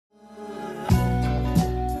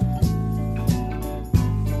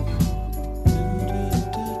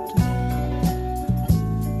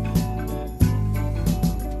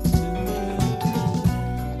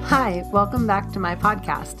Hi, welcome back to my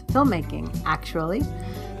podcast, Filmmaking, actually.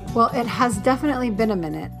 Well, it has definitely been a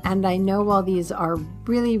minute, and I know while these are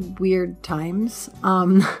really weird times,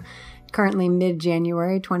 currently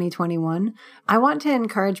mid-January 2021, I want to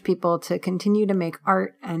encourage people to continue to make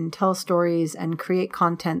art and tell stories and create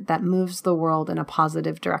content that moves the world in a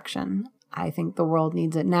positive direction. I think the world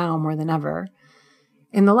needs it now more than ever.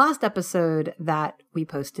 In the last episode that we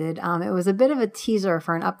posted, it was a bit of a teaser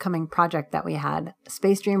for an upcoming project that we had.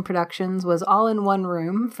 Space Dream Productions was all in one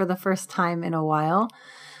room for the first time in a while.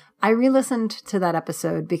 I re-listened to that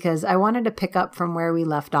episode because I wanted to pick up from where we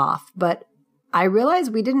left off, but I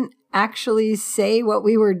realized we didn't actually say what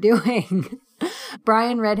we were doing.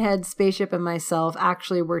 Brian Redhead, Spaceship, and myself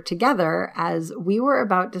actually were together as we were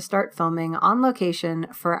about to start filming on location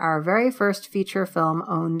for our very first feature film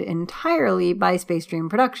owned entirely by Space Dream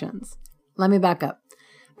Productions. Let me back up.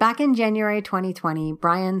 Back in January 2020,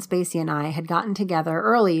 Brian, Spacey, and I had gotten together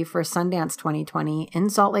early for Sundance 2020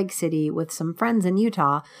 in Salt Lake City with some friends in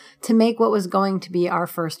Utah to make what was going to be our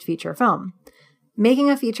first feature film. Making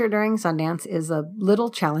a feature during Sundance is a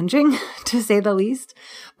little challenging, to say the least,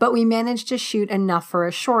 but we managed to shoot enough for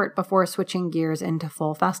a short before switching gears into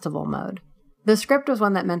full festival mode. The script was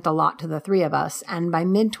one that meant a lot to the three of us, and by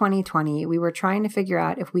mid-2020, we were trying to figure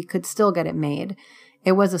out if we could still get it made.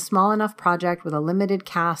 It was a small enough project with a limited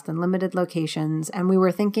cast and limited locations, and we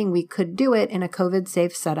were thinking we could do it in a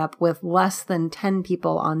COVID-safe setup with less than 10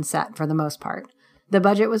 people on set for the most part. The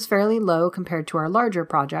budget was fairly low compared to our larger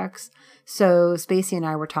projects, so Spacey and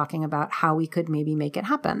I were talking about how we could maybe make it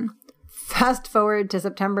happen. Fast forward to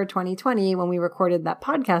September 2020 when we recorded that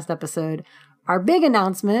podcast episode, our big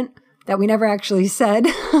announcement that we never actually said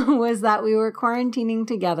was that we were quarantining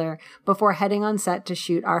together before heading on set to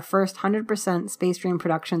shoot our first 100% Space Dream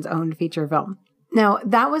Productions owned feature film. Now,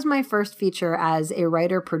 that was my first feature as a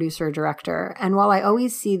writer, producer, director. And while I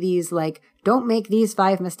always see these don't make these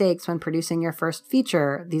 5 mistakes when producing your first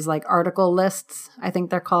feature, these article lists, I think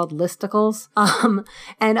they're called listicles,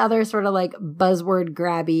 and other sort of buzzword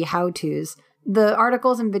grabby how-tos, the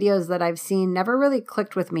articles and videos that I've seen never really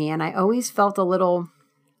clicked with me. And I always felt a little,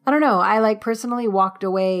 I don't know, I personally walked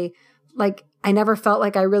away I never felt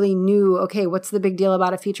like I really knew, okay, what's the big deal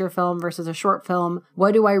about a feature film versus a short film?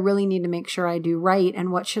 What do I really need to make sure I do right?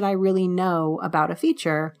 And what should I really know about a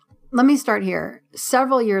feature? Let me start here.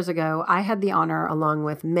 Several years ago, I had the honor, along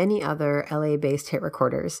with many other LA-based hit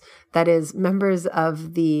recorders, that is, members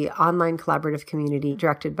of the online collaborative community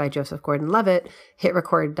directed by Joseph Gordon-Levitt,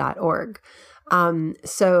 hitrecord.org.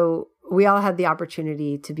 So we all had the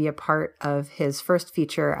opportunity to be a part of his first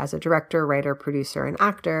feature as a director, writer, producer, and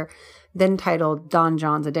actor, then titled Don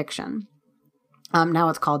John's Addiction. Now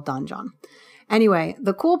it's called Don John. Anyway,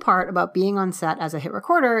 the cool part about being on set as a hit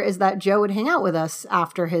recorder is that Joe would hang out with us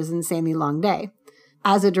after his insanely long day.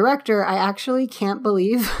 As a director, I actually can't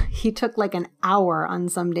believe he took an hour on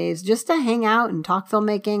some days just to hang out and talk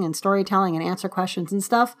filmmaking and storytelling and answer questions and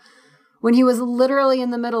stuff, when he was literally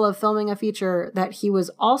in the middle of filming a feature that he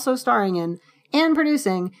was also starring in and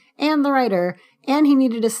producing and the writer, and he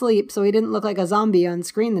needed to sleep so he didn't look like a zombie on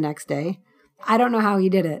screen the next day. I don't know how he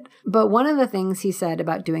did it, but one of the things he said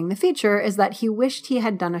about doing the feature is that he wished he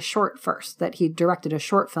had done a short first, that he directed a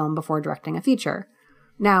short film before directing a feature.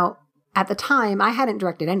 Now, at the time, I hadn't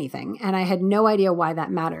directed anything, and I had no idea why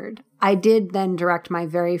that mattered. I did then direct my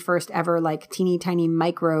very first ever teeny tiny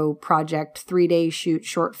micro project, 3-day shoot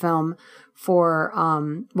short film for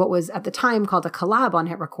what was at the time called a collab on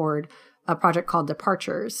Hit Record, a project called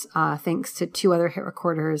Departures, thanks to 2 other hit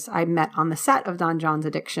recorders I met on the set of Don John's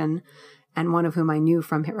Addiction, and one of whom I knew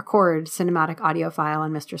from Hit Record, Cinematic Audiophile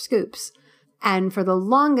and Mr. Scoops. And for the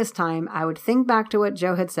longest time, I would think back to what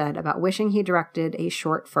Joe had said about wishing he directed a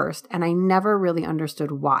short first, and I never really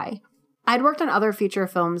understood why. I'd worked on other feature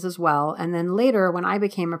films as well, and then later when I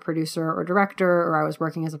became a producer or director, or I was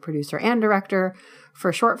working as a producer and director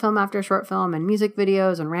for short film after short film and music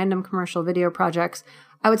videos and random commercial video projects,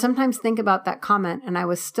 I would sometimes think about that comment, and I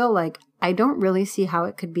was still I don't really see how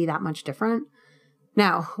it could be that much different.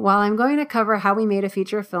 Now, while I'm going to cover how we made a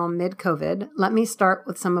feature film mid-COVID, let me start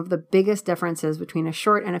with some of the biggest differences between a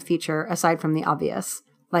short and a feature, aside from the obvious.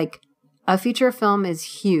 A feature film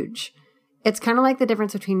is huge. It's kind of like the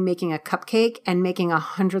difference between making a cupcake and making a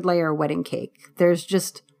 100-layer wedding cake. There's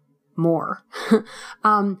just more.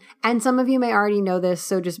 And some of you may already know this,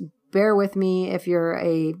 so just bear with me if you're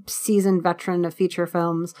a seasoned veteran of feature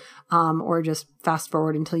films, or just fast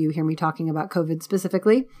forward until you hear me talking about COVID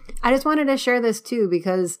specifically. I just wanted to share this too,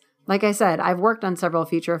 because like I said, I've worked on several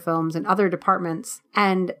feature films in other departments,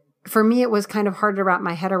 and for me, it was kind of hard to wrap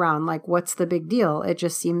my head around, what's the big deal? It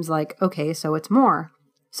just seems okay, so it's more.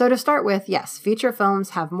 So to start with, yes, feature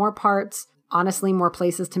films have more parts, honestly, more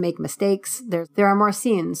places to make mistakes. There are more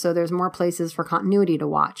scenes, so there's more places for continuity to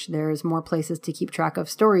watch. There's more places to keep track of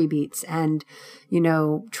story beats and,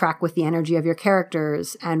 track with the energy of your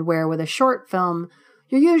characters. And where with a short film,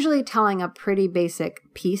 you're usually telling a pretty basic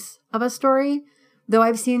piece of a story. Though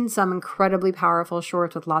I've seen some incredibly powerful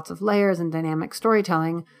shorts with lots of layers and dynamic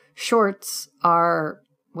storytelling, shorts are,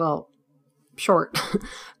 short.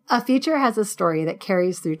 A feature has a story that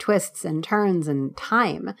carries through twists and turns and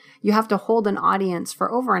time. You have to hold an audience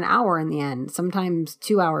for over an hour in the end, sometimes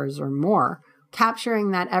 2 hours or more.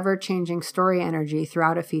 Capturing that ever-changing story energy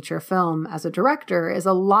throughout a feature film as a director is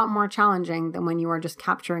a lot more challenging than when you are just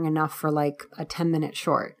capturing enough for like a 10-minute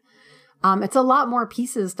short. It's a lot more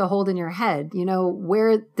pieces to hold in your head.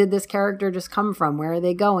 Where did this character just come from? Where are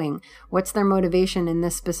they going? What's their motivation in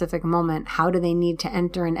this specific moment? How do they need to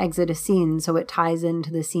enter and exit a scene so it ties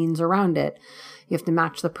into the scenes around it? You have to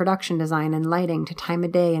match the production design and lighting to time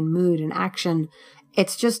of day and mood and action.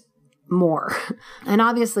 It's just more. And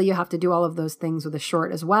obviously you have to do all of those things with a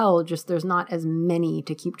short as well, just there's not as many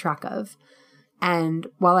to keep track of. And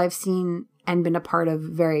while I've seen and been a part of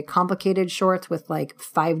very complicated shorts with like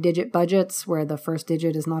 5-digit budgets where the first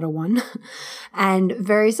digit is not a 1, and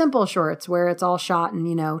very simple shorts where it's all shot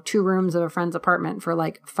in, 2 rooms of a friend's apartment for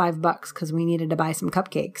like $5 because we needed to buy some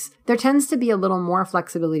cupcakes. There tends to be a little more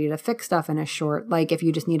flexibility to fix stuff in a short, like if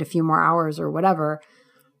you just need a few more hours or whatever.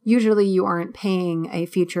 Usually you aren't paying a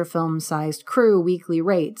feature film sized crew weekly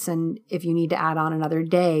rates. And if you need to add on another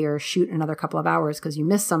day or shoot another couple of hours because you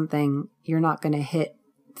missed something, you're not going to hit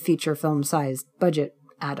feature film sized budget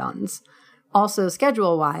add-ons. Also,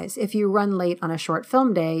 schedule wise, if you run late on a short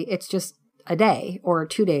film day, it's just a day or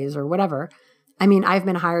 2 days or whatever. I mean, I've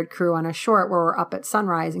been hired crew on a short where we're up at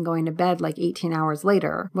sunrise and going to bed like 18 hours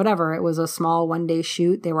later. Whatever, it was a small 1-day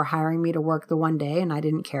shoot. They were hiring me to work the 1 day and I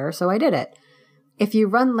didn't care, so I did it. If you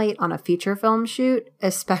run late on a feature film shoot,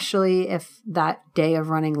 especially if that day of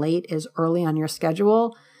running late is early on your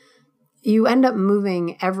schedule, you end up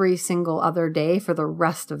moving every single other day for the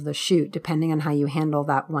rest of the shoot, depending on how you handle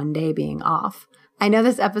that 1 day being off. I know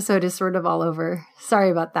this episode is sort of all over.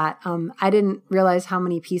 Sorry about that. I didn't realize how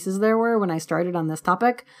many pieces there were when I started on this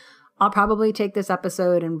topic. I'll probably take this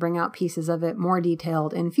episode and bring out pieces of it more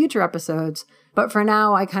detailed in future episodes. But for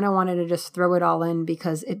now, I kind of wanted to just throw it all in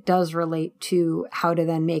because it does relate to how to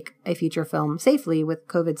then make a feature film safely with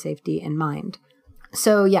COVID safety in mind.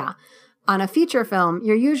 So yeah, on a feature film,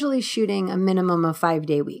 you're usually shooting a minimum of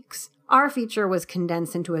 5-day weeks. Our feature was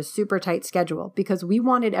condensed into a super tight schedule because we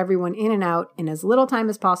wanted everyone in and out in as little time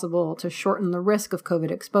as possible to shorten the risk of COVID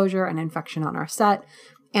exposure and infection on our set.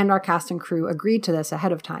 And our cast and crew agreed to this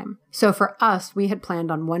ahead of time. So for us, we had planned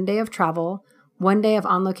on 1 day of travel, 1 day of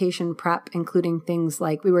on-location prep, including things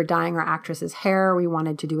like we were dyeing our actresses' hair. We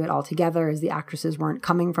wanted to do it all together as the actresses weren't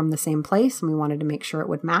coming from the same place, and we wanted to make sure it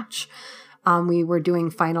would match. We were doing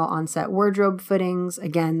final on-set wardrobe fittings.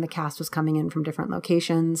 Again, the cast was coming in from different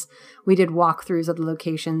locations. We did walkthroughs of the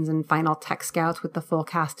locations and final tech scouts with the full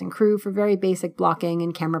cast and crew for very basic blocking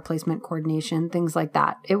and camera placement coordination, things like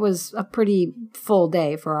that. It was a pretty full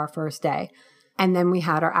day for our first day. And then we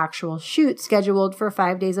had our actual shoot scheduled for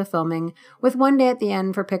 5 days of filming, with 1 day at the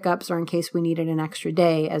end for pickups or in case we needed an extra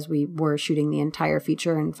day, as we were shooting the entire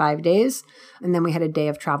feature in 5 days. And then we had a day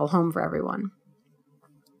of travel home for everyone.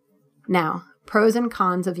 Now, pros and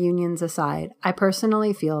cons of unions aside, I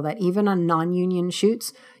personally feel that even on non-union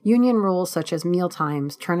shoots, union rules such as meal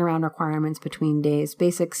times, turnaround requirements between days,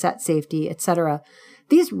 basic set safety, etc.,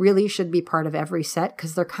 these really should be part of every set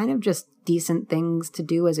because they're kind of just decent things to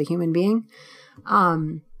do as a human being.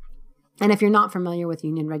 And if you're not familiar with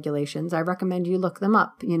union regulations, I recommend you look them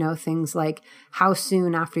up. Things like how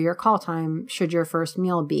soon after your call time should your first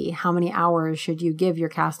meal be? How many hours should you give your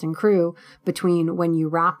cast and crew between when you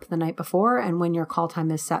wrap the night before and when your call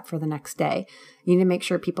time is set for the next day? You need to make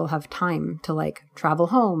sure people have time to travel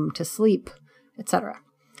home, to sleep, etc.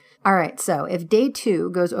 All right, so if day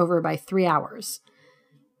 2 goes over by 3 hours,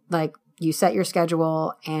 you set your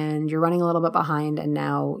schedule and you're running a little bit behind and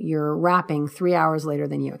now you're wrapping 3 hours later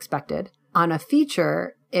than you expected. On a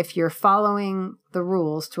feature, if you're following the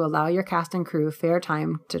rules to allow your cast and crew fair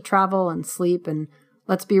time to travel and sleep, and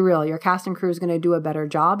let's be real, your cast and crew is going to do a better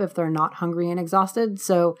job if they're not hungry and exhausted.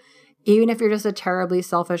 So even if you're just a terribly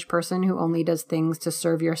selfish person who only does things to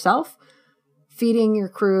serve yourself, feeding your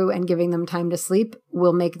crew and giving them time to sleep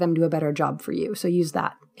will make them do a better job for you. So use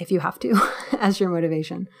that if you have to as your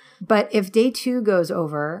motivation. But if day 2 goes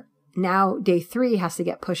over, now day 3 has to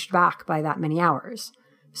get pushed back by that many hours.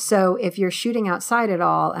 So if you're shooting outside at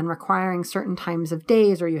all and requiring certain times of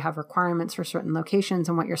days, or you have requirements for certain locations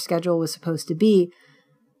and what your schedule was supposed to be,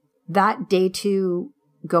 that day 2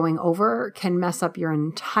 going over can mess up your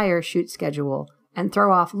entire shoot schedule and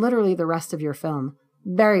throw off literally the rest of your film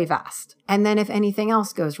very fast. And then if anything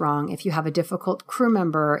else goes wrong, if you have a difficult crew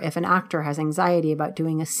member, if an actor has anxiety about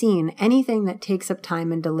doing a scene, anything that takes up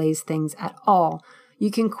time and delays things at all, you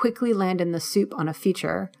can quickly land in the soup on a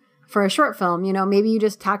feature. For a short film, maybe you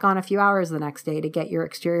just tack on a few hours the next day to get your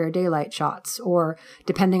exterior daylight shots, or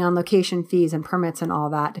depending on location fees and permits and all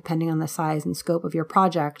that, depending on the size and scope of your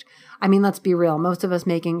project. I mean, let's be real. Most of us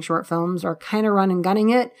making short films are kind of run and gunning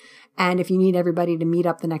it. And if you need everybody to meet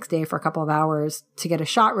up the next day for a couple of hours to get a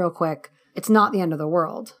shot real quick, it's not the end of the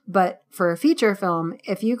world. But for a feature film,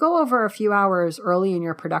 if you go over a few hours early in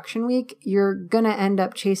your production week, you're going to end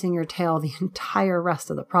up chasing your tail the entire rest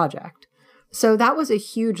of the project. So that was a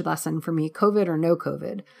huge lesson for me, COVID or no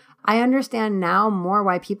COVID. I understand now more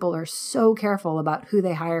why people are so careful about who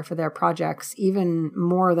they hire for their projects, even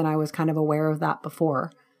more than I was kind of aware of that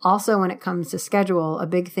before. Also, when it comes to schedule, a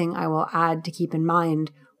big thing I will add to keep in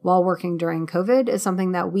mind while working during COVID is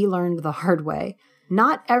something that we learned the hard way.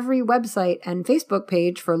 Not every website and Facebook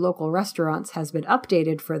page for local restaurants has been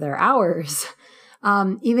updated for their hours.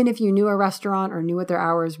 Even if you knew a restaurant or knew what their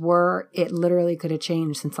hours were, it literally could have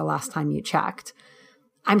changed since the last time you checked.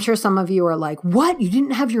 I'm sure some of you are like, what? You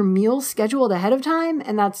didn't have your meals scheduled ahead of time?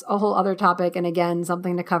 And that's a whole other topic. And again,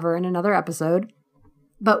 something to cover in another episode.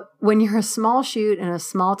 But when you're a small shoot in a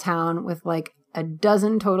small town with like a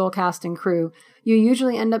dozen total cast and crew, you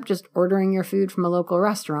usually end up just ordering your food from a local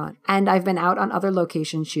restaurant. And I've been out on other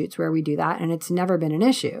location shoots where we do that, and it's never been an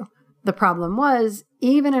issue. The problem was,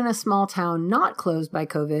 even in a small town not closed by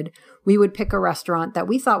COVID, we would pick a restaurant that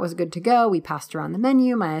we thought was good to go. We passed around the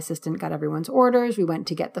menu. My assistant got everyone's orders. We went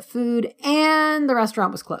to get the food, and the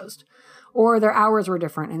restaurant was closed. Or their hours were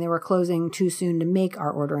different and they were closing too soon to make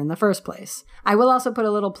our order in the first place. I will also put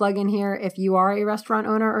a little plug in here. If you are a restaurant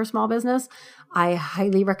owner or small business, I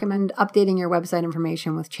highly recommend updating your website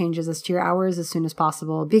information with changes as to your hours as soon as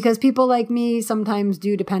possible, because people like me sometimes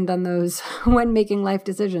do depend on those when making life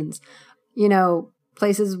decisions.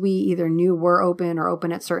 Places we either knew were open or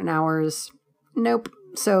open at certain hours, nope.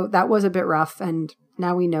 So that was a bit rough, and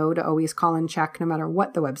now we know to always call and check no matter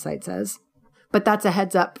what the website says. But that's a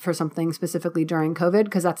heads up for something specifically during COVID,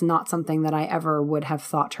 because that's not something that I ever would have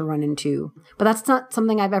thought to run into. But that's not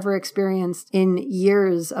something I've ever experienced in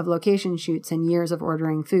years of location shoots and years of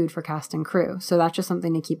ordering food for cast and crew. So that's just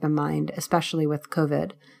something to keep in mind, especially with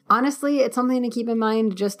COVID. Honestly, it's something to keep in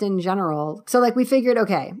mind just in general. So we figured,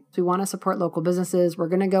 okay, we want to support local businesses. We're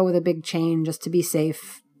going to go with a big chain just to be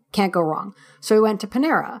safe. Can't go wrong. So we went to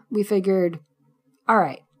Panera. We figured, all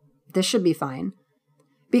right, this should be fine.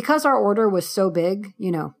 Because our order was so big,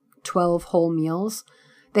 12 whole meals,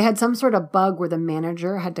 they had some sort of bug where the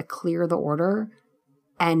manager had to clear the order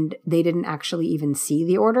and they didn't actually even see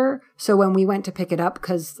the order. So when we went to pick it up,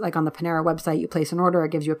 because on the Panera website, you place an order,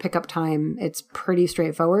 it gives you a pickup time. It's pretty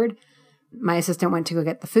straightforward. My assistant went to go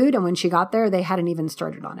get the food, and when she got there, they hadn't even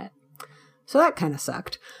started on it. So that kind of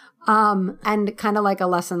sucked. And kind of a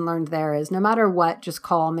lesson learned there is no matter what, just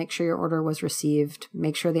call, make sure your order was received,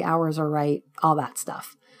 make sure the hours are right, all that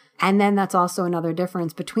stuff. And then that's also another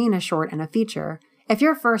difference between a short and a feature. If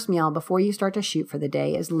your first meal before you start to shoot for the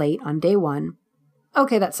day is late on day 1,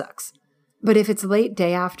 okay, that sucks. But if it's late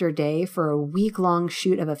day after day for a week-long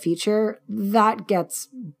shoot of a feature, that gets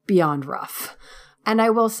beyond rough. And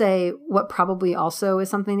I will say what probably also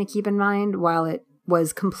is something to keep in mind, while it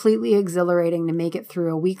was completely exhilarating to make it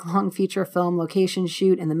through a week-long feature film location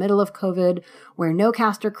shoot in the middle of COVID where no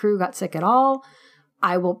cast or crew got sick at all,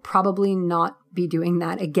 I will probably not be doing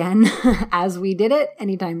that again as we did it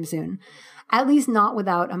anytime soon. At least not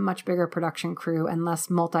without a much bigger production crew and less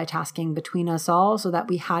multitasking between us all, so that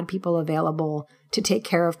we had people available to take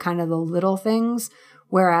care of kind of the little things.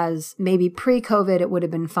 Whereas maybe pre-COVID, it would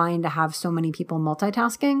have been fine to have so many people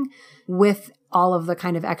multitasking. With all of the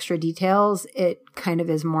kind of extra details, it kind of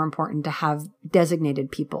is more important to have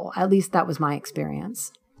designated people. At least that was my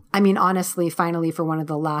experience. I mean, honestly, finally, for one of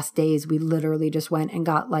the last days, we literally just went and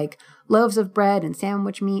got loaves of bread and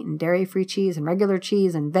sandwich meat and dairy-free cheese and regular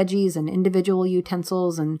cheese and veggies and individual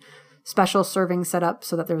utensils and special serving set up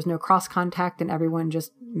so that there was no cross contact and everyone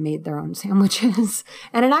just made their own sandwiches.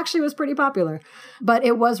 And it actually was pretty popular. But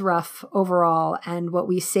it was rough overall. And what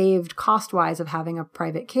we saved cost-wise of having a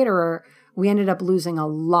private caterer, we ended up losing a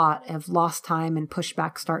lot of lost time and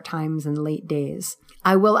pushback start times and late days.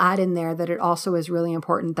 I will add in there that it also is really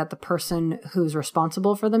important that the person who's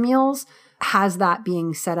responsible for the meals has that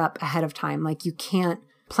being set up ahead of time. You can't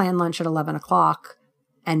plan lunch at 11 o'clock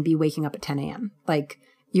and be waking up at 10 a.m.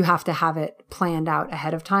 You have to have it planned out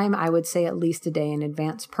ahead of time. I would say at least a day in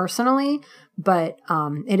advance personally, But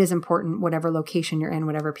it is important, whatever location you're in,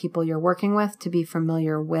 whatever people you're working with, to be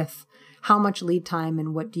familiar with how much lead time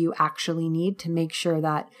and what do you actually need to make sure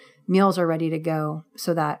that meals are ready to go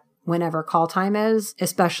so that whenever call time is,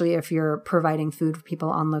 especially if you're providing food for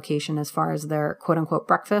people on location as far as their quote unquote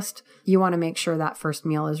breakfast, you want to make sure that first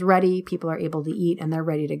meal is ready, people are able to eat, and they're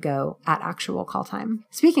ready to go at actual call time.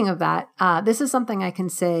 Speaking of that, this is something I can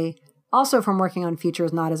say also from working on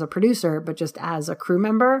features, not as a producer, but just as a crew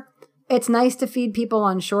member. It's nice to feed people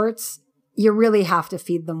on shorts. You really have to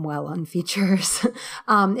feed them well on features.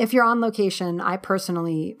 If you're on location, I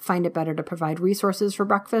personally find it better to provide resources for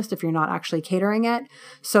breakfast if you're not actually catering it.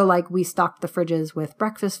 So like we stocked the fridges with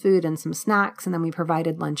breakfast food and some snacks, and then we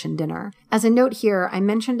provided lunch and dinner. As a note here, I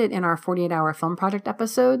mentioned it in our 48-hour film project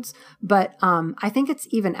episodes, but I think it's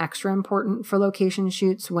even extra important for location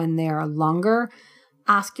shoots when they are longer.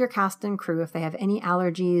 Ask your cast and crew if they have any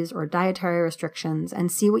allergies or dietary restrictions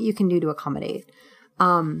and see what you can do to accommodate.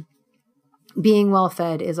 Being well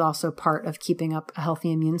fed is also part of keeping up a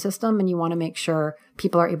healthy immune system, and you want to make sure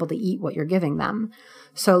people are able to eat what you're giving them.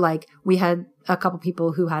 So like we had a couple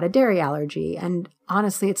people who had a dairy allergy, and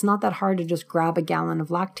honestly, it's not that hard to just grab a gallon of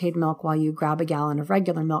lactate milk while you grab a gallon of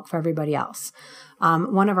regular milk for everybody else.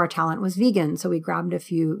 One of our talent was vegan, so we grabbed a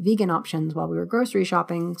few vegan options while we were grocery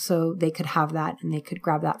shopping so they could have that and they could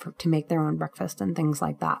grab that to make their own breakfast and things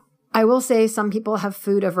like that. I will say some people have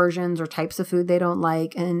food aversions or types of food they don't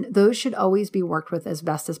like, and those should always be worked with as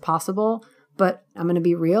best as possible. But I'm going to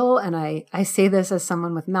be real, and I say this as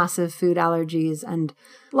someone with massive food allergies and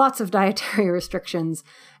lots of dietary restrictions,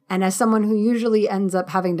 and as someone who usually ends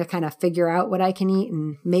up having to kind of figure out what I can eat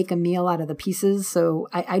and make a meal out of the pieces. So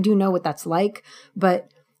I do know what that's like. But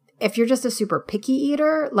if you're just a super picky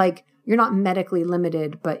eater, like you're not medically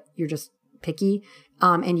limited, but you're just picky,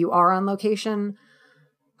 and you are on location,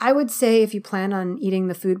 I would say if you plan on eating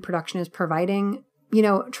the food production is providing,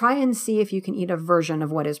 try and see if you can eat a version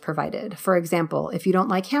of what is provided. For example, if you don't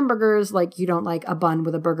like hamburgers, like you don't like a bun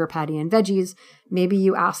with a burger patty and veggies, maybe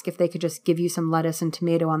you ask if they could just give you some lettuce and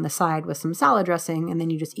tomato on the side with some salad dressing, and then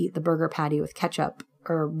you just eat the burger patty with ketchup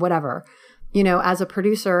or whatever. As a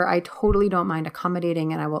producer, I totally don't mind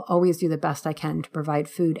accommodating, and I will always do the best I can to provide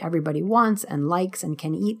food everybody wants and likes and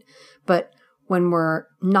can eat. But when we're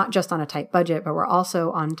not just on a tight budget, but we're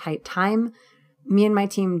also on tight time, me and my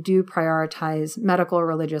team do prioritize medical,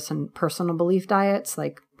 religious, and personal belief diets,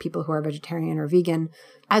 like people who are vegetarian or vegan,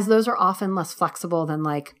 as those are often less flexible than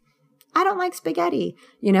like, I don't like spaghetti,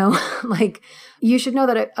 like you should know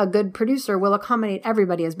that a good producer will accommodate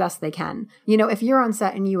everybody as best they can. If you're on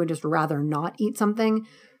set and you would just rather not eat something,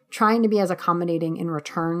 trying to be as accommodating in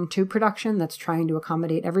return to production that's trying to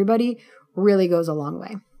accommodate everybody really goes a long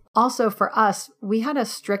way. Also, for us, we had a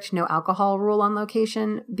strict no alcohol rule on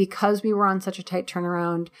location because we were on such a tight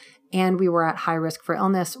turnaround and we were at high risk for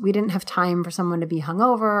illness. We didn't have time for someone to be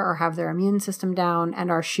hungover or have their immune system down,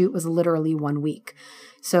 and our shoot was literally 1 week.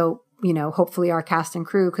 So, hopefully our cast and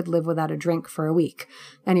crew could live without a drink for a week.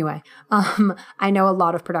 Anyway, I know a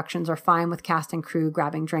lot of productions are fine with cast and crew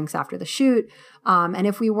grabbing drinks after the shoot. And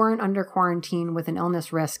if we weren't under quarantine with an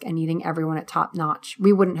illness risk and eating everyone at top notch,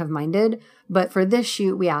 we wouldn't have minded. But for this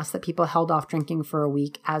shoot, we asked that people held off drinking for a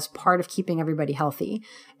week as part of keeping everybody healthy.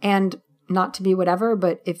 And not to be whatever,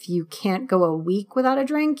 but if you can't go a week without a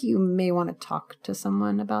drink, you may want to talk to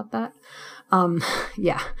someone about that.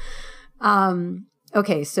 Yeah.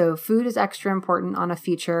 Okay, so food is extra important on a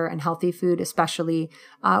feature, and healthy food especially.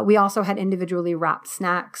 We also had individually wrapped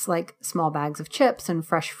snacks like small bags of chips and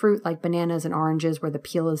fresh fruit like bananas and oranges where the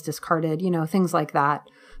peel is discarded, things like that.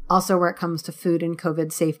 Also, where it comes to food and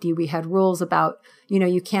COVID safety, we had rules about,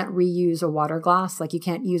 you can't reuse a water glass, like you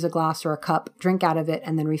can't use a glass or a cup, drink out of it,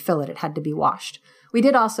 and then refill it. It had to be washed. We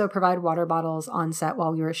did also provide water bottles on set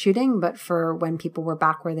while we were shooting, but for when people were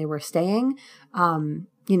back where they were staying,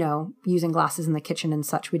 using glasses in the kitchen and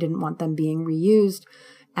such, we didn't want them being reused.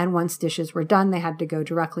 And once dishes were done, they had to go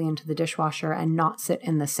directly into the dishwasher and not sit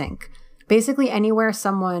in the sink. Basically, anywhere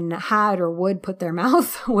someone had or would put their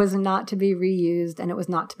mouth was not to be reused, and it was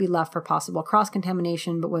not to be left for possible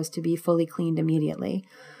cross-contamination, but was to be fully cleaned immediately.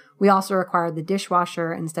 We also required the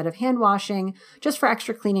dishwasher instead of hand washing, just for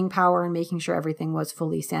extra cleaning power and making sure everything was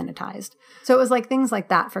fully sanitized. So it was like things like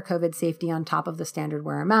that for COVID safety on top of the standard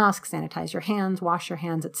wear a mask, sanitize your hands, wash your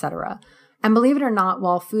hands, etc. And believe it or not,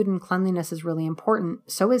 while food and cleanliness is really important,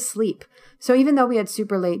 so is sleep. So even though we had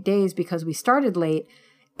super late days because we started late,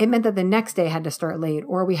 it meant that the next day had to start late,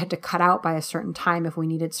 or we had to cut out by a certain time if we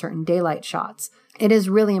needed certain daylight shots. It is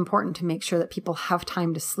really important to make sure that people have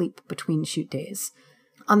time to sleep between shoot days.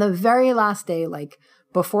 On the very last day, like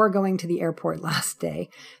before going to the airport last day,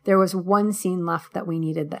 there was one scene left that we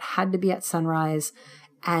needed that had to be at sunrise.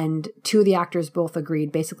 And two of the actors both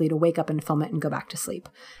agreed basically to wake up and film it and go back to sleep.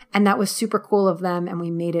 And that was super cool of them. And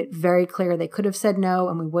we made it very clear they could have said no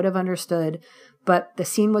and we would have understood. But the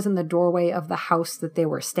scene was in the doorway of the house that they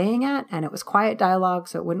were staying at. And it was quiet dialogue,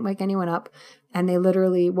 so it wouldn't wake anyone up. And they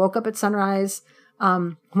literally woke up at sunrise.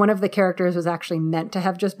 One of the characters was actually meant to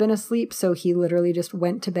have just been asleep. So he literally just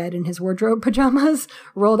went to bed in his wardrobe pajamas,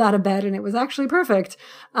 rolled out of bed, and it was actually perfect.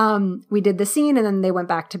 We did the scene and then they went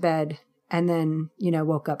back to bed. And then,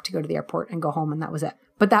 woke up to go to the airport and go home, and that was it.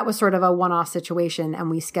 But that was sort of a one-off situation, and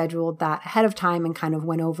we scheduled that ahead of time and kind of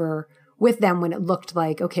went over with them when it looked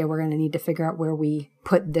like, okay, we're going to need to figure out where we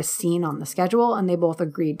put this scene on the schedule, and they both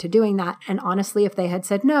agreed to doing that. And honestly, if they had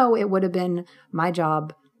said no, it would have been my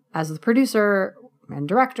job as the producer and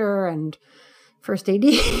director and first AD.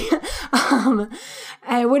 And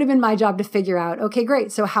it would have been my job to figure out, okay,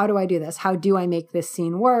 great, so how do I do this? How do I make this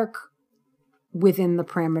scene work within the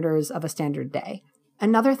parameters of a standard day?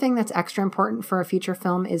 Another thing that's extra important for a feature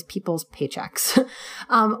film is people's paychecks.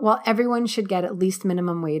 While everyone should get at least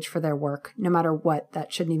minimum wage for their work, no matter what,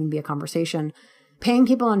 that shouldn't even be a conversation. Paying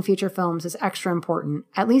people on feature films is extra important,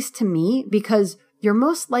 at least to me, because you're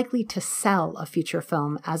most likely to sell a feature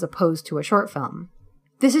film as opposed to a short film.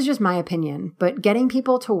 This is just my opinion, but getting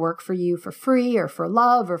people to work for you for free or for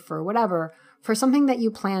love or for whatever, for something that you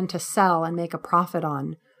plan to sell and make a profit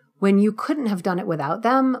on, when you couldn't have done it without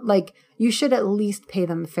them, you should at least pay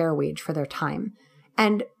them fair wage for their time.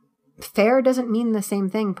 And fair doesn't mean the same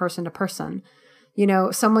thing person to person.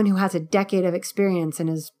 Someone who has a decade of experience and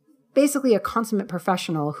is basically a consummate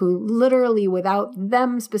professional who literally without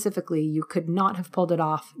them specifically, you could not have pulled it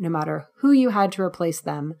off no matter who you had to replace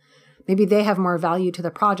them. Maybe they have more value to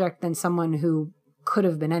the project than someone who could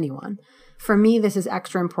have been anyone. For me, this is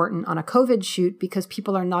extra important on a COVID shoot because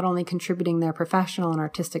people are not only contributing their professional and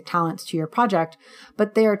artistic talents to your project,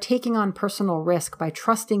 but they are taking on personal risk by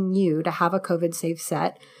trusting you to have a COVID-safe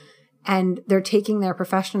set, and they're taking their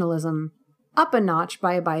professionalism up a notch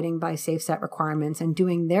by abiding by safe set requirements and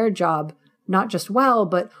doing their job not just well,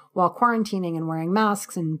 but while quarantining and wearing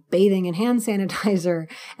masks and bathing in hand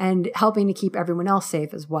sanitizer and helping to keep everyone else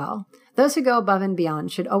safe as well. Those who go above and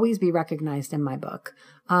beyond should always be recognized in my book.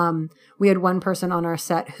 We had one person on our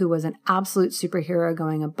set who was an absolute superhero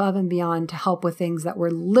going above and beyond to help with things that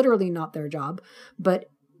were literally not their job. But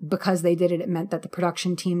because they did it, it meant that the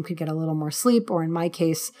production team could get a little more sleep, or in my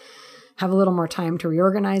case, have a little more time to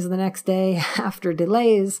reorganize the next day after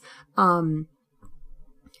delays.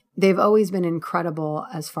 They've always been incredible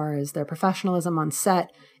as far as their professionalism on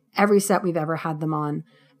set, every set we've ever had them on.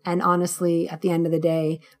 And honestly, at the end of the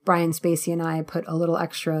day, Brian Spacey and I put a little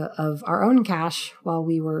extra of our own cash while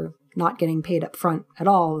we were not getting paid up front at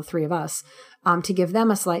all, the three of us, to give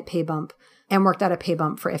them a slight pay bump, and worked out a pay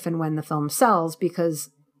bump for if and when the film sells because,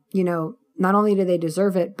 not only do they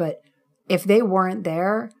deserve it, but if they weren't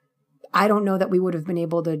there, I don't know that we would have been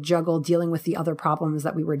able to juggle dealing with the other problems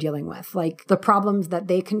that we were dealing with. The problems that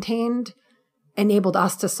they contained enabled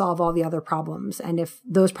us to solve all the other problems. And if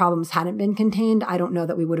those problems hadn't been contained, I don't know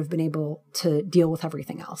that we would have been able to deal with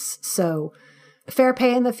everything else. So fair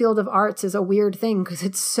pay in the field of arts is a weird thing because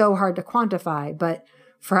it's so hard to quantify. But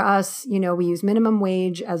for us, we use minimum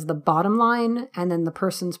wage as the bottom line and then the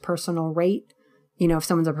person's personal rate. If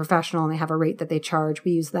someone's a professional and they have a rate that they charge,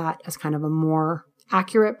 we use that as kind of a more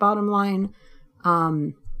accurate bottom line.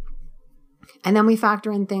 And then we factor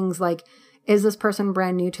in things like, is this person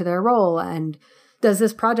brand new to their role? And does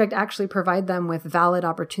this project actually provide them with valid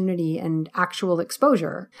opportunity and actual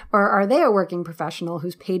exposure? Or are they a working professional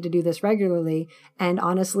who's paid to do this regularly? And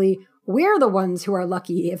honestly, we're the ones who are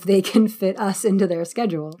lucky if they can fit us into their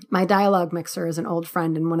schedule. My dialogue mixer is an old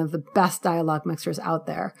friend and one of the best dialogue mixers out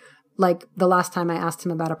there. The last time I asked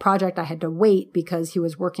him about a project, I had to wait because he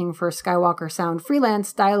was working for Skywalker Sound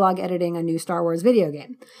freelance, dialogue editing a new Star Wars video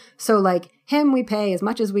game. So him, we pay as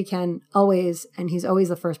much as we can always, and he's always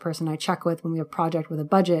the first person I check with when we have a project with a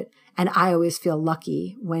budget, and I always feel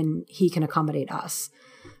lucky when he can accommodate us.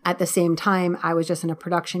 At the same time, I was just in a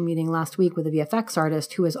production meeting last week with a VFX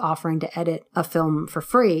artist who was offering to edit a film for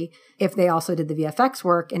free if they also did the VFX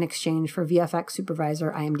work in exchange for VFX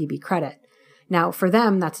supervisor IMDb credit. Now, for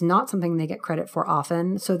them, that's not something they get credit for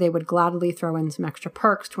often, so they would gladly throw in some extra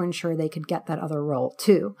perks to ensure they could get that other role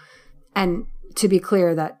too. And to be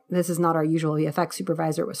clear that this is not our usual VFX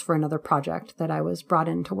supervisor, it was for another project that I was brought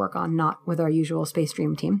in to work on, not with our usual Space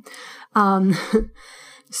Dream team.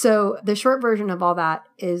 So the short version of all that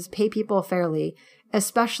is pay people fairly,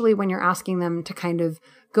 especially when you're asking them to kind of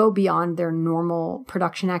go beyond their normal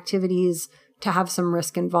production activities to have some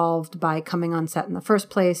risk involved by coming on set in the first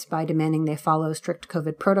place, by demanding they follow strict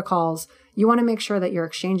COVID protocols. You want to make sure that you're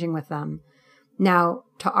exchanging with them. Now,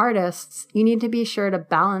 to artists, you need to be sure to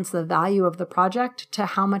balance the value of the project to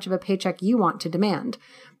how much of a paycheck you want to demand.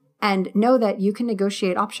 And know that you can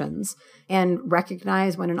negotiate options and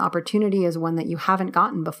recognize when an opportunity is one that you haven't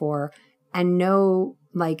gotten before, and know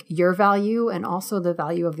like your value and also the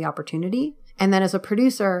value of the opportunity. And then as a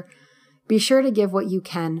producer, be sure to give what you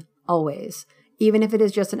can always, even if it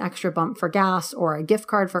is just an extra bump for gas or a gift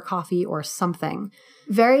card for coffee or something.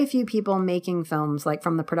 Very few people making films, like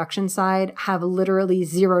from the production side, have literally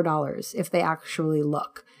 $0 if they actually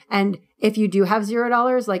look. And if you do have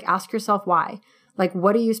 $0, like ask yourself why. Like,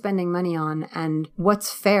 what are you spending money on, and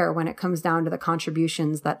what's fair when it comes down to the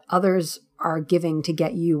contributions that others are giving to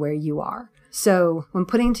get you where you are? So when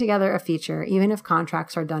putting together a feature, even if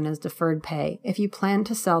contracts are done as deferred pay, if you plan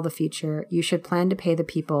to sell the feature, you should plan to pay the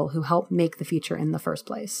people who helped make the feature in the first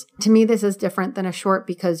place. To me, this is different than a short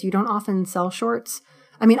because you don't often sell shorts.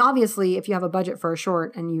 I mean, obviously, if you have a budget for a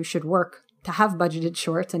short, and you should work to have budgeted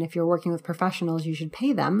shorts, and if you're working with professionals, you should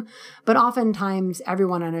pay them. But oftentimes,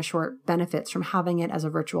 everyone on a short benefits from having it as a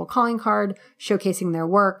virtual calling card, showcasing their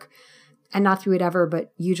work. And not that we would ever,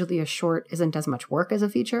 but usually a short isn't as much work as a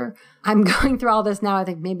feature. I'm going through all this now. I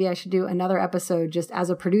think maybe I should do another episode just as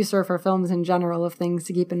a producer for films in general of things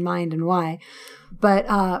to keep in mind and why. But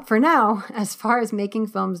for now, as far as making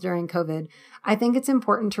films during COVID, I think it's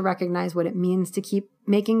important to recognize what it means to keep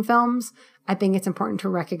making films. I think it's important to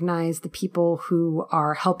recognize the people who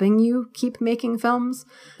are helping you keep making films.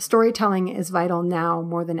 Storytelling is vital now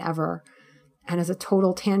more than ever. And as a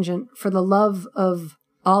total tangent, for the love of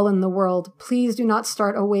all in the world, please do not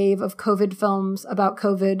start a wave of COVID films about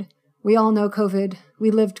COVID. We all know COVID.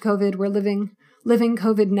 We lived COVID. We're living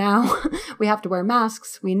COVID now. We have to wear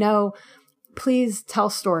masks. We know. Please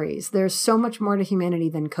tell stories. There's so much more to humanity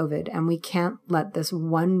than COVID, and we can't let this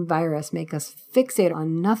one virus make us fixate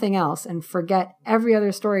on nothing else and forget every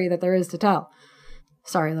other story that there is to tell.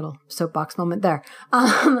 Sorry, little soapbox moment there.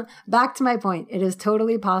 Back to my point. It is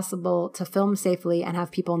totally possible to film safely and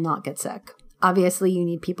have people not get sick. Obviously, you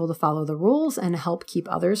need people to follow the rules and help keep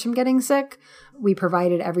others from getting sick. We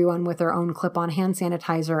provided everyone with their own clip-on hand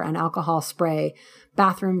sanitizer and alcohol spray.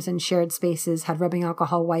 Bathrooms and shared spaces had rubbing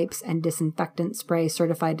alcohol wipes and disinfectant spray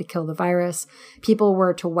certified to kill the virus. People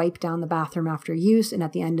were to wipe down the bathroom after use, and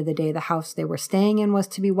at the end of the day, the house they were staying in was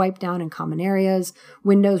to be wiped down in common areas.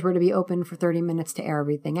 Windows were to be open for 30 minutes to air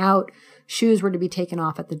everything out. Shoes were to be taken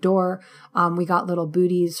off at the door. We got little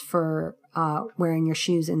booties for wearing your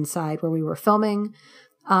shoes inside where we were filming.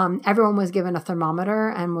 Everyone was given a thermometer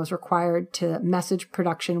and was required to message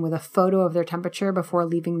production with a photo of their temperature before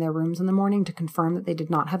leaving their rooms in the morning to confirm that they did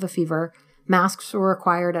not have a fever. Masks were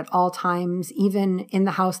required at all times, even in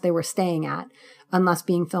the house they were staying at, unless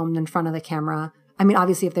being filmed in front of the camera. I mean,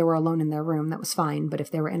 obviously, if they were alone in their room, that was fine. But if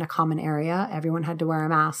they were in a common area, everyone had to wear a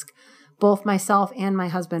mask. Both myself and my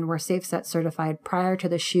husband were SafeSet certified prior to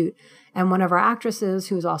the shoot, and one of our actresses,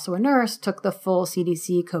 who is also a nurse, took the full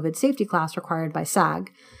CDC COVID safety class required by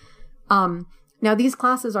SAG. Now, these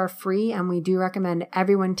classes are free, and we do recommend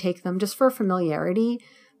everyone take them just for familiarity.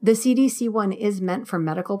 The CDC one is meant for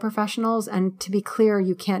medical professionals, and to be clear,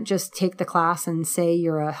 you can't just take the class and say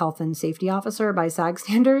you're a health and safety officer by SAG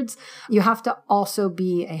standards. You have to also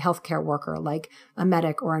be a healthcare worker, like a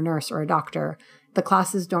medic or a nurse or a doctor. The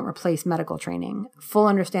classes don't replace medical training. Full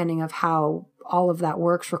understanding of how all of that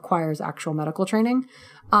works requires actual medical training.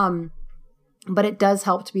 But it does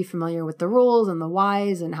help to be familiar with the rules and the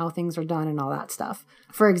whys and how things are done and all that stuff.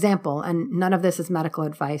 For example, and none of this is medical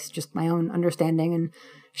advice, just my own understanding and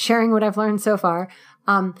sharing what I've learned so far,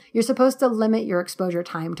 you're supposed to limit your exposure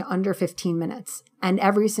time to under 15 minutes. And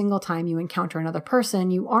every single time you encounter another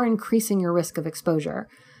person, you are increasing your risk of exposure.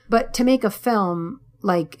 But to make a film,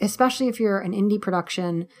 like, especially if you're an indie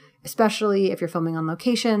production, especially if you're filming on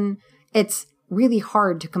location, it's really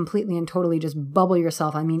hard to completely and totally just bubble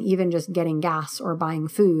yourself. I mean, even just getting gas or buying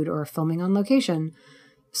food or filming on location.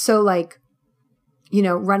 So like, you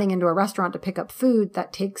know, running into a restaurant to pick up food,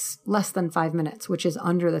 that takes less than 5 minutes, which is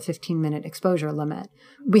under the 15-minute exposure limit.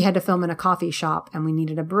 We had to film in a coffee shop and we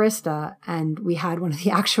needed a barista, and we had one of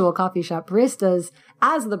the actual coffee shop baristas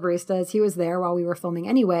as the baristas. He was there while we were filming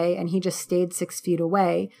anyway, and he just stayed 6 feet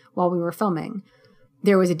away while we were filming.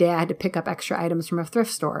 There was a day I had to pick up extra items from a thrift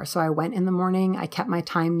store, so I went in the morning. I kept my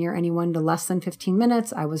time near anyone to less than 15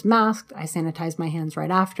 minutes. I was masked. I sanitized my hands right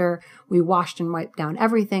after. We washed and wiped down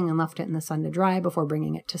everything and left it in the sun to dry before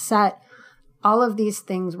bringing it to set. All of these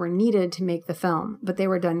things were needed to make the film, but they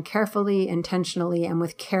were done carefully, intentionally, and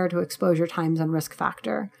with care to exposure times and risk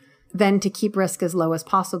factor. Then to keep risk as low as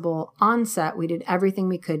possible on set, we did everything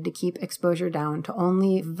we could to keep exposure down to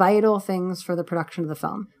only vital things for the production of the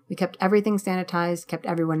film. We kept everything sanitized, kept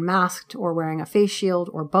everyone masked or wearing a face shield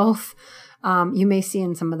or both. You may see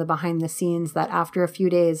in some of the behind the scenes that after a few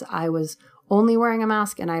days, I was only wearing a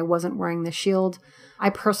mask and I wasn't wearing the shield. I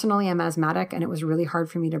personally am asthmatic and it was really hard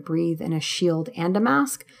for me to breathe in a shield and a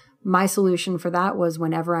mask. My solution for that was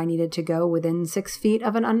whenever I needed to go within 6 feet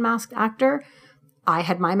of an unmasked actor, I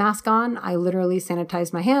had my mask on. I literally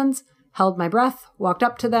sanitized my hands, held my breath, walked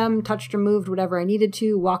up to them, touched or moved whatever I needed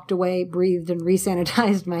to, walked away, breathed, and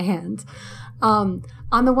re-sanitized my hands. On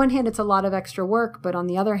the one hand, it's a lot of extra work, but on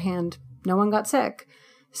the other hand, no one got sick.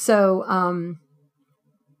 So,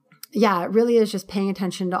 yeah, it really is just paying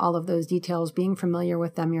attention to all of those details, being familiar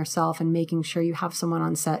with them yourself, and making sure you have someone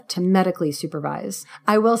on set to medically supervise.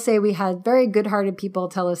 I will say we had very good-hearted people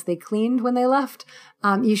tell us they cleaned when they left.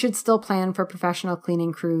 You should still plan for a professional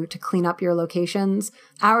cleaning crew to clean up your locations.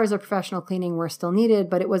 Hours of professional cleaning were still needed,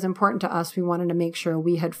 but it was important to us. We wanted to make sure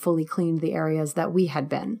we had fully cleaned the areas that we had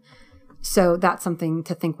been. So that's something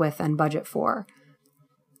to think with and budget for.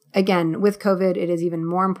 Again, with COVID, it is even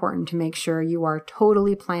more important to make sure you are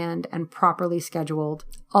totally planned and properly scheduled.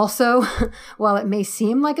 Also, while it may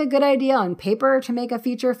seem like a good idea on paper to make a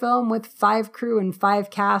feature film with 5 crew and 5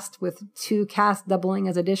 cast, with 2 cast doubling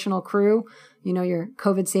as additional crew, you know, your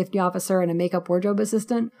COVID safety officer and a makeup wardrobe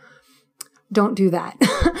assistant, don't do that.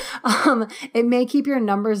 It may keep your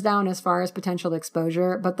numbers down as far as potential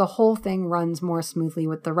exposure, but the whole thing runs more smoothly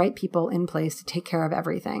with the right people in place to take care of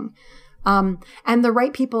everything. And the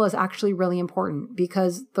right people is actually really important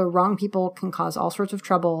because the wrong people can cause all sorts of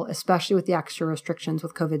trouble, especially with the extra restrictions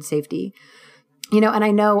with COVID safety. You know, and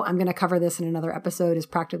I know I'm going to cover this in another episode is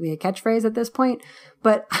practically a catchphrase at this point,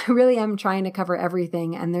 but I really am trying to cover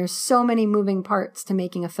everything. And there's so many moving parts to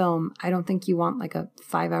making a film. I don't think you want like a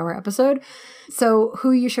 5-hour episode. So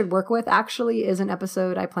who you should work with actually is an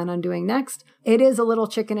episode I plan on doing next. It is a little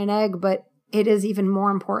chicken and egg, but it is even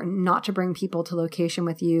more important not to bring people to location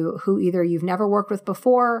with you who either you've never worked with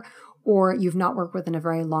before, or you've not worked with in a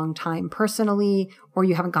very long time personally, or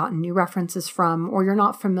you haven't gotten new references from, or you're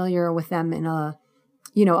not familiar with them in a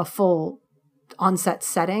full on-set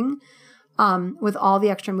setting. With all the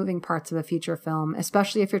extra moving parts of a feature film,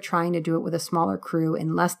 especially if you're trying to do it with a smaller crew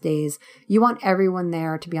in less days, you want everyone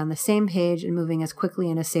there to be on the same page and moving as quickly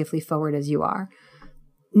and as safely forward as you are.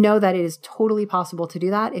 Know that it is totally possible to do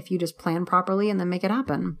that if you just plan properly and then make it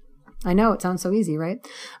happen. I know it sounds so easy, right?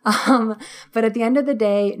 But at the end of the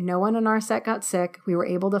day, no one on our set got sick. We were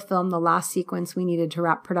able to film the last sequence we needed to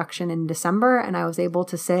wrap production in December. And I was able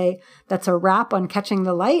to say that's a wrap on Catching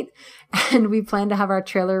the Light. And we plan to have our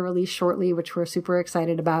trailer released shortly, which we're super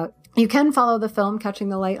excited about. You can follow the film Catching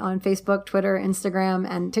the Light on Facebook, Twitter, Instagram,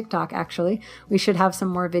 and TikTok, actually. We should have some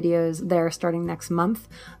more videos there starting next month.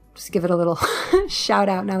 Just give it a little shout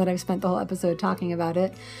out now that I've spent the whole episode talking about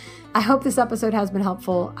it. I hope this episode has been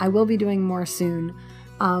helpful. I will be doing more soon.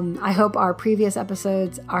 I hope our previous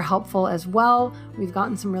episodes are helpful as well. We've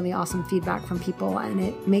gotten some really awesome feedback from people, and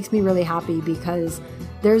it makes me really happy because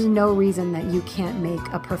there's no reason that you can't make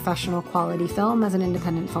a professional quality film as an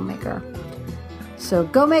independent filmmaker. So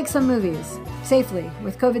go make some movies safely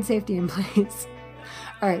with COVID safety in place.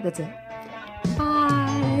 All right, that's it.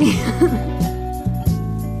 Bye.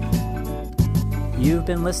 You've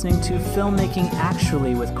been listening to Filmmaking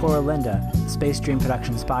Actually with Cora Linda, Space Dream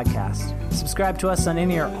Productions podcast. Subscribe to us on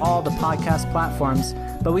any or all the podcast platforms,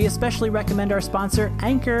 but we especially recommend our sponsor,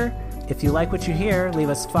 Anchor. If you like what you hear, leave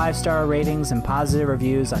us 5-star ratings and positive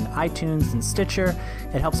reviews on iTunes and Stitcher.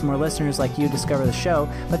 It helps more listeners like you discover the show.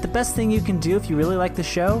 But the best thing you can do if you really like the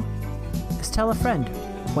show is tell a friend.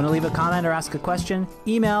 Want to leave a comment or ask a question?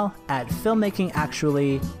 Email at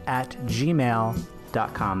filmmakingactually@gmail.com.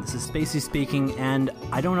 This is Spacey speaking, and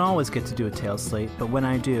I don't always get to do a tail slate, but when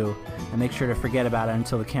I do, I make sure to forget about it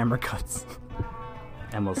until the camera cuts.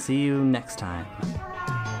 And we'll see you next time.